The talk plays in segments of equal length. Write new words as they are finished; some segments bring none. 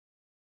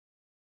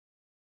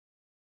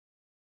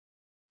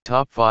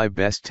Top 5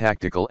 Best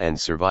Tactical and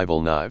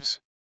Survival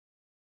Knives.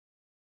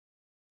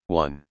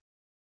 1.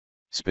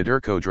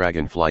 Spyderco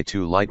Dragonfly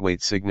 2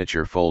 Lightweight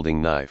Signature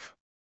Folding Knife.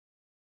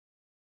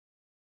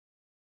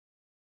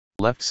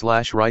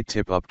 Left/right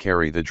tip up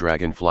carry. The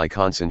Dragonfly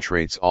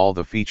concentrates all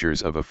the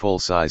features of a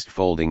full-sized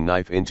folding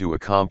knife into a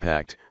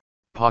compact,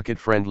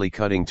 pocket-friendly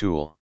cutting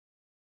tool.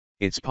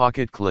 Its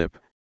pocket clip,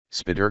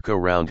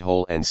 Spyderco round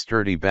hole and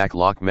sturdy back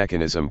lock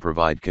mechanism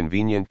provide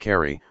convenient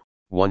carry,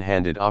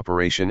 one-handed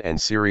operation and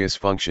serious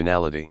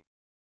functionality.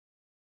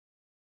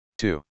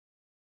 2.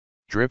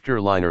 Drifter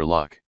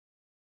Linerlock.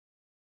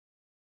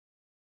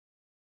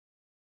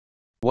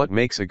 What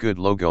makes a good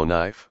logo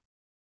knife?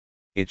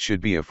 It should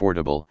be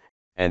affordable,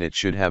 and it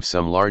should have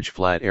some large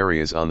flat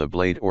areas on the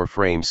blade or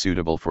frame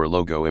suitable for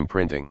logo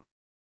imprinting.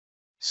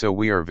 So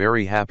we are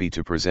very happy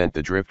to present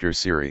the Drifter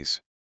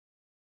series.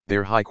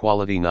 They're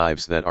high-quality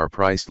knives that are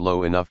priced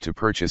low enough to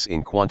purchase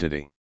in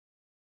quantity.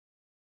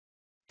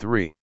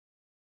 3.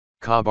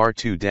 Ka-Bar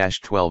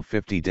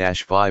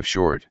 2-1250-5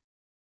 Short.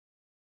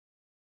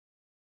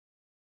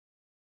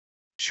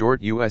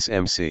 Short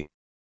USMC.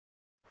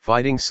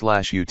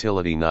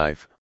 Fighting/utility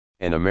knife,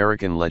 an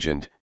American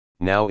legend,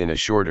 now in a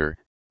shorter,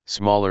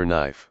 smaller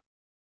knife.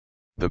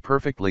 The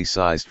perfectly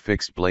sized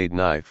fixed blade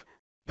knife,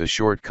 the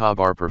short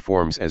Ka-Bar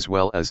performs as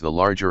well as the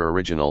larger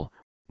original,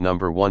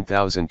 number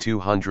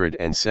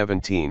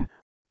 1217,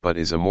 but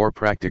is a more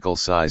practical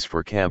size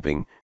for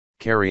camping,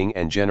 carrying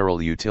and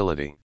general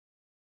utility.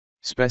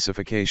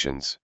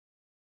 Specifications.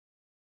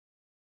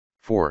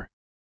 4.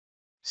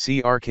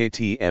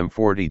 CRKT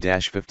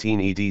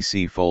M40-15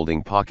 EDC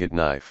Folding Pocket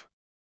Knife.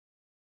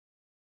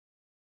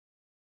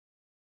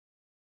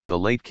 The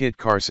late Kit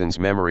Carson's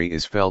memory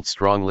is felt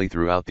strongly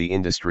throughout the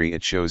industry.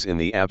 It shows in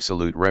the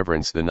absolute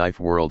reverence the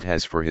knife world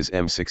has for his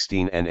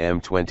M16 and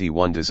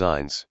M21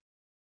 designs.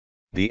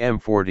 The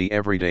M40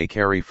 everyday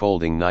carry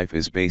folding knife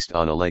is based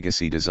on a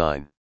legacy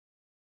design.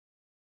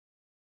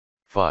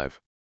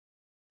 5.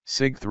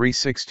 SIG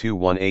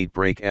 36218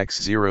 Break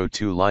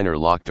X02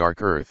 Linerlock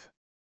Dark Earth.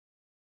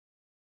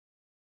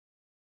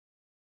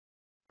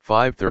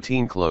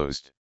 513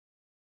 Closed.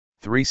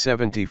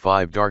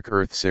 375 Dark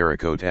Earth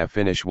CRKT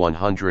Finish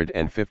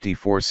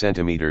 154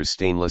 cm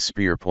Stainless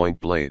Spear Point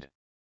Blade.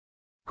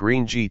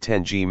 Green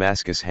G10G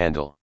Mascus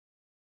Handle.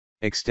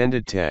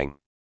 Extended Tang.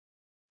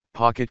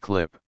 Pocket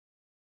Clip.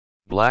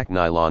 Black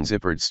Nylon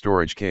Zippered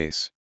Storage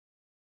Case.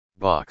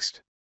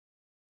 Boxed.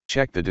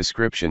 Check the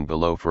description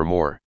below for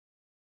more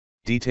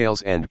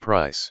details and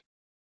price.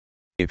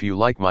 If you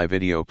like my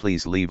video,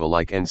 please leave a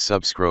like and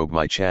subscribe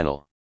my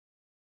channel.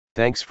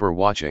 Thanks for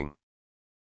watching.